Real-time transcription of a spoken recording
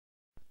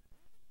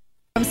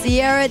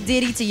Sierra,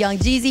 Diddy to Young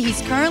Jeezy.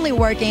 He's currently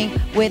working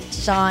with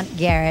Sean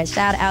Garrett.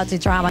 Shout out to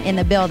Drama in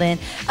the building.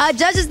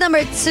 Judges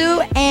number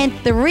 2 and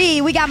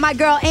 3, we got my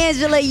girl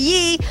Angela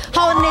Yee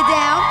holding it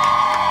down.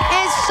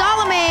 And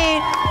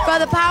Charlamagne for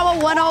the Power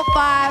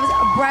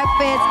 105's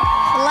Breakfast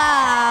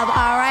Club,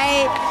 all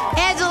right?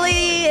 Angela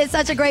Yee is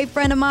such a great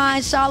friend of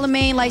mine.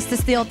 Charlamagne likes to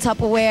steal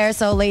Tupperware,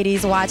 so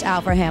ladies, watch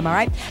out for him, all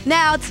right?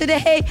 Now,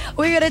 today,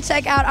 we're gonna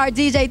check out our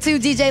DJ 2.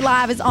 DJ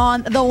Live is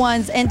on the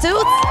ones and twos.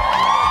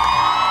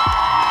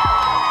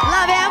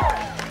 Love him.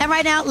 And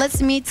right now,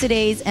 let's meet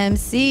today's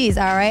MCs,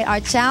 all right? Our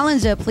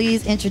challenger,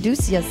 please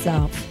introduce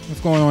yourself.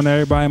 What's going on,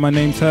 everybody? My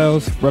name's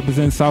Tails,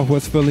 represent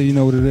Southwest Philly. You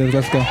know what it is.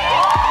 Let's go.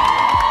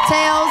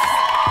 Tails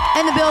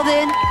in the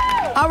building.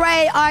 All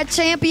right, our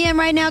champion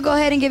right now, go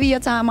ahead and give you your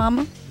time,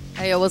 mama.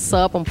 Hey, yo, what's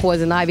up? I'm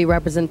Poiizzon IV,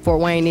 represent Fort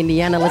Wayne,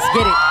 Indiana. Let's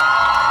get it.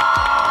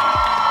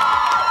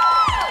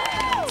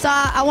 So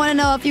I want to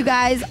know if you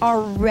guys are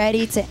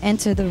ready to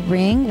enter the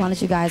ring. Why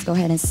don't you guys go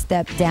ahead and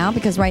step down,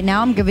 because right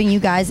now I'm giving you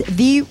guys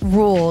the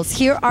rules.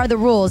 Here are the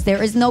rules.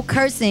 There is no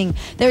cursing,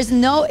 there's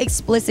no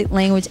explicit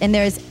language, and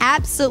there is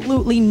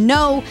absolutely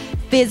no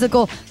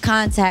physical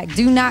contact.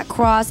 Do not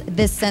cross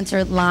this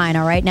center line,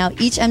 all right? Now,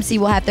 each MC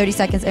will have 30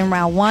 seconds in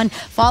round 1,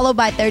 followed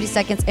by 30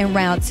 seconds in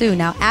round 2.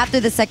 Now, after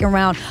the second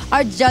round,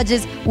 our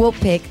judges will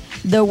pick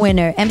the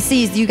winner.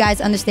 MCs, do you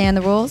guys understand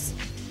the rules?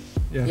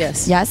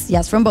 Yes.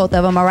 Yes, from both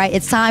of them, all right?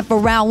 It's time for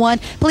round 1.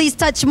 Please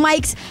touch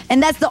mics,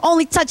 and that's the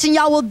only touching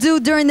y'all will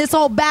do during this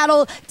whole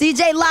battle.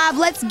 DJ Live,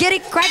 let's get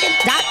it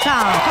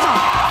crackin.com. Come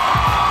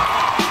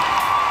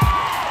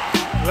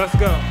on. Let's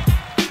go.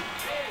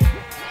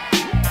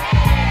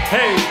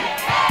 Hey,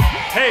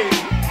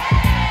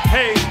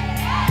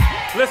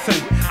 listen,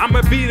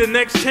 I'ma be the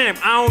next champ.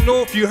 I don't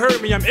know if you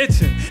heard me, I'm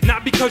itching.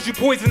 Not because you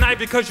Poiizzon IV,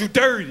 because you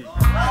dirty. Listen,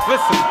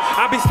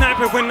 I be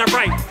snapping when I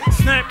write.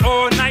 Snap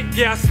all night,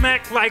 yeah, I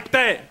smack like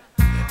that.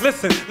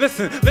 Listen,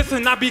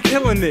 I be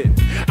killing it.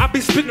 I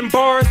be spitting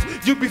bars,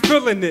 you be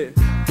feeling it.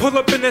 Pull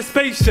up in that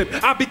spaceship,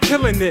 I be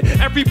killing it.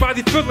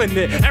 Everybody feeling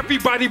it,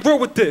 everybody roll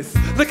with this.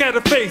 Look at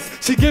her face,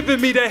 she giving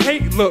me the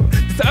hate look.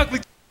 This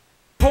ugly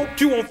poke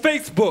you on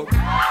Facebook.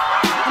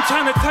 I'm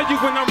trying to tell you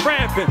when I'm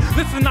rapping.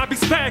 Listen, I be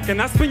smacking,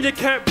 I spin your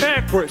cap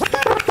backwards.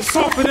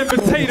 Softer than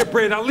potato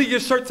bread, I leave your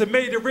shirt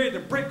tomato red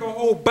and break her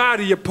whole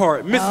body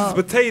apart. Mrs.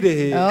 Potato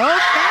Head. Okay.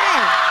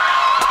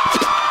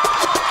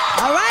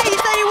 All right, he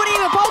said he wouldn't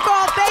even poke her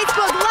on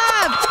Facebook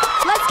Live.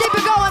 Let's keep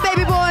it going,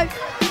 baby boy.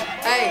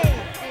 Hey,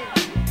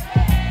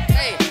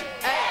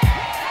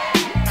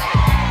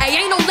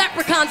 ain't no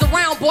leprechauns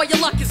around, boy, your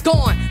luck is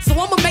gone. So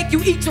I'ma make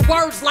you eat your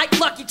words like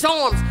Lucky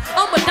Charms.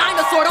 I'm a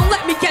dinosaur, don't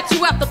let me catch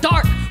you after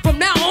dark. From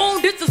now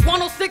on, this is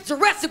 106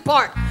 Jurassic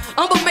Park.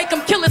 I'ma make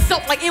him kill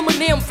himself like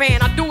Eminem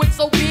fan. I do it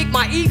so big,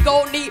 my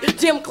ego need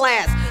gym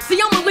class. See,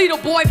 I'm a leader,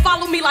 boy,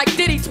 follow me like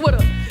Diddy Twitter.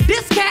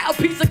 This cat a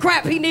piece of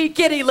crap, he need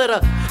kitty litter.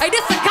 Hey,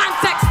 this a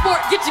contact sport,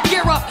 get your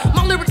gear up.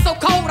 My lyrics so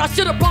cold, I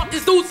should've brought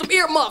this dude some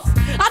earmuffs.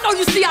 I know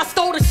you see I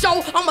stole the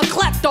show, I'm a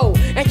klepto.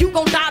 And you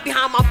gon' die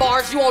behind my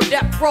bars, you on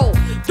death row.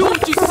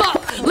 Dude, you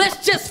suck,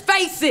 let's just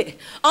face it.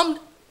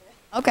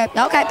 Okay,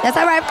 that's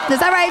all right,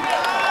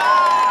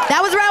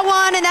 That was round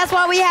 1, and that's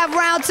why we have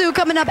round 2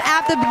 coming up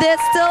after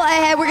this. Still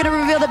ahead, we're gonna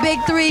reveal the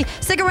big 3.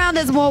 Stick around,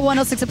 there's more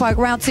 106 Park.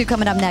 Round 2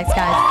 coming up next,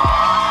 guys.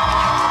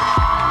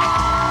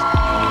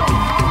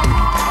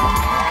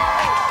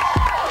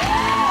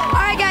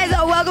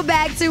 Welcome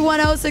back to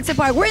 106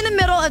 Park. We're in the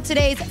middle of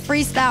today's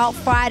Freestyle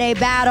Friday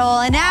battle,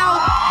 and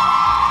now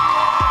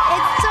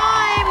it's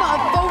time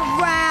for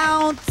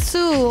round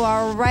 2.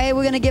 All right,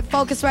 we're gonna get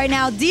focused right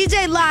now.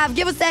 DJ Live,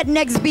 give us that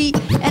next beat,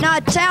 and our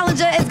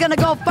challenger is gonna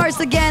go first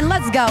again.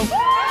 Let's go.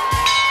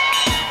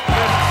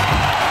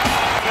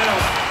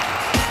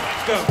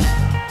 Let's go.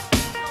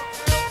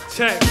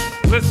 Check.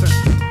 Listen.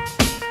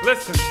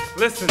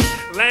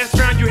 Last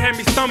round you had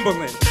me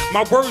stumbling.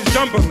 My words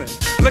jumbling.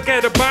 Look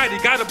at her body,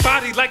 got a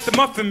body like the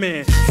Muffin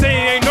Man.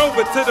 Saying ain't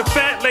over till the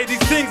fat lady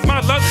sings my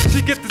luck.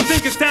 She gets the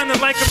singing sounding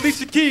like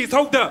Alicia Keys.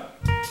 Hold up.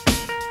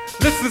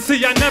 Listen,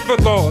 see, I never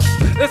lost.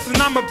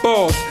 Listen, I'm a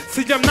boss.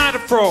 See, I'm not a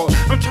fraud.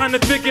 I'm trying to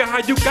figure how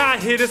you got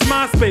here. This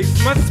my space.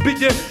 Must be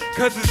you,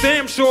 cause it's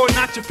damn sure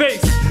not your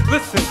face.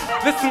 Listen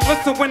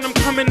when I'm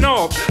coming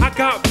off. I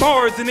got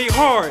bars and they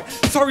hard.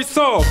 Sorry,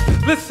 soft.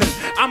 Listen,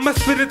 I'ma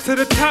spit it to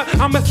the top.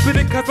 I'ma spit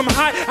it cause I'm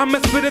hot. I'ma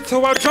spit it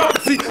till I drop.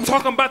 See,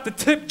 talking about the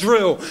tip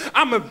drill.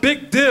 I'm a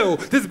big deal.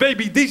 This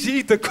baby D, she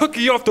eat the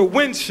cookie off the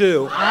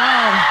windshield.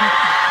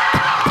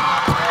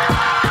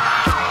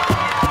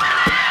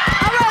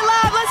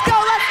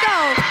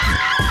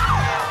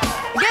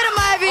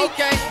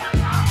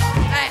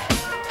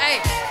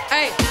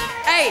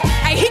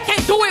 Hey, he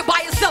can't do it by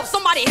himself.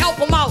 Somebody help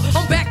him out.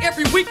 I'm back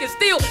every week and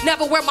still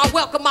never wear my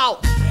welcome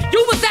out.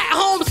 You was at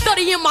home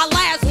studying my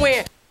last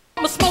win.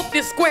 I'ma smoke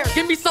this square,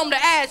 give me something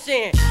to ash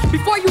in.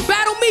 Before you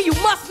battle me, you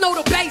must know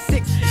the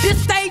basics.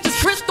 This stage is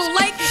Crystal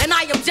Lake and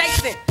I am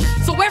Jason.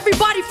 So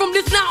everybody from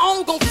this now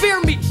on gon' fear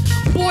me.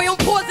 Boy, I'm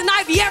Poiizzon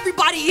IV,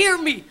 everybody hear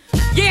me.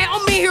 Yeah,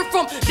 I'm in here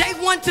from day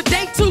 1 to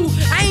day 2.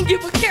 I ain't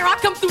give a care, I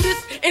come through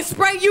this and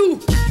spray you.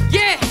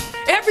 Yeah,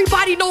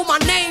 Everybody know my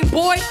name,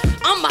 boy.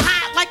 I'm a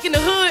hot like in the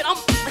hood.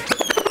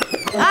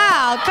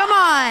 Oh, come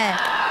on.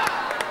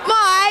 Come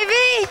on,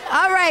 Ivy.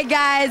 All right,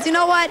 guys. You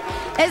know what?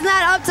 It's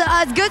not up to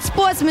us. Good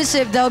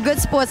sportsmanship, though. Good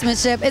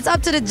sportsmanship. It's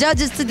up to the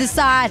judges to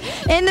decide.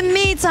 In the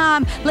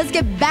meantime, let's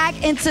get back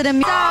into the... So, we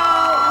just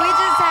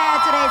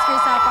had today's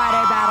Freestyle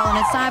Friday battle, and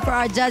it's time for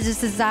our judges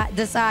to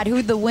decide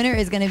who the winner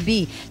is going to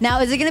be. Now,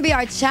 is it going to be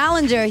our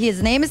challenger?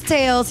 His name is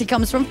Tails. He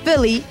comes from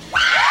Philly. Or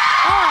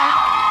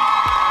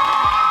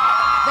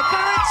the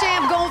current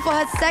champ going for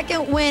her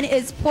second win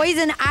is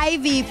Poiizzon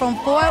IV from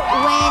Fort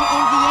Wayne,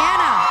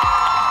 Indiana.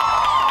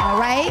 All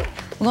right?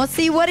 We're going to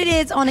see what it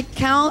is. On a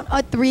count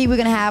of 3, we're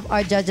going to have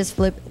our judges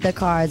flip the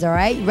cards, all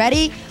right?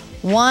 Ready?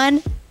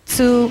 1,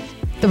 2,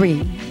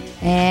 3.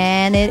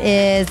 And it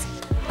is,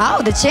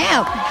 oh, the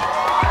champ.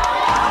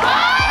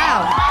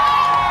 Wow.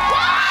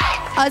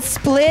 A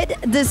split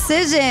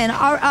decision.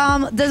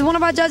 Does one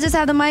of our judges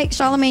have the mic?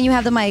 Charlemagne, you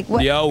have the mic.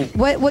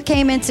 What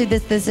came into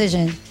this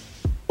decision?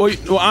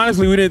 Well,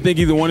 honestly, we didn't think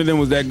either one of them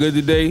was that good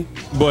today,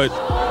 but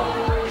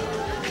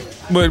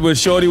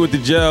Shorty with the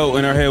gel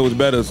in her head was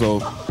better, so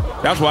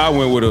that's why I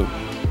went with her.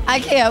 I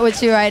can't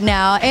with you right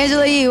now.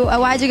 Angela,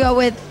 why'd you go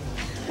with?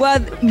 Well,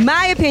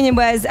 my opinion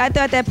was I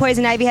thought that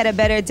Poiizzon Ivy had a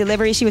better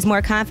delivery. She was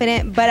more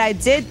confident, but I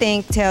did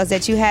think, Tails,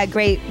 that you had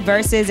great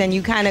verses and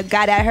you kind of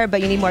got at her,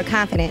 but you need more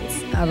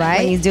confidence. All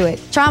right. When you do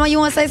it. Trauma, you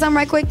want to say something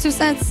right quick? 2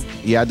 cents?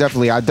 Yeah, I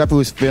definitely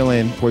was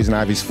feeling Poiizzon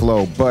Ivy's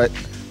flow, but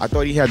I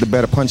thought he had the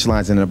better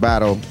punchlines in the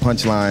battle.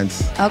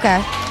 Punchlines.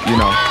 Okay. You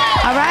know.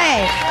 All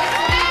right.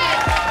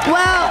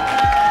 Well,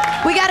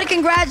 we got to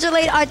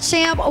congratulate our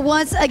champ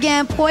once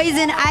again,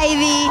 Poiizzon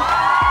Ivy.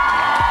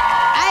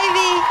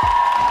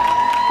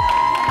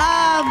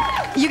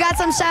 You got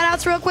some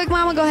shout-outs real quick,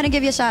 Mama? Go ahead and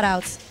give your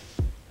shout-outs.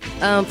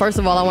 First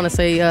of all, I want to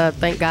say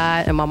thank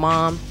God and my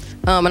mom.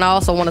 And I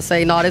also want to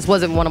say, no, this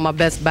wasn't one of my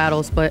best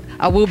battles, but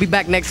I will be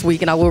back next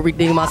week and I will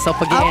redeem myself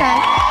again. Okay. All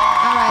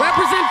right.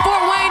 Represent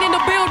Fort Wayne in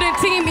the building.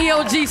 Team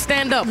EOG,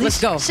 stand up.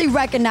 Let's go. She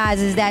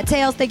recognizes that.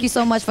 Tails, thank you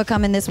so much for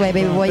coming this way,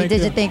 baby boy. You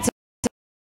did your thing, too.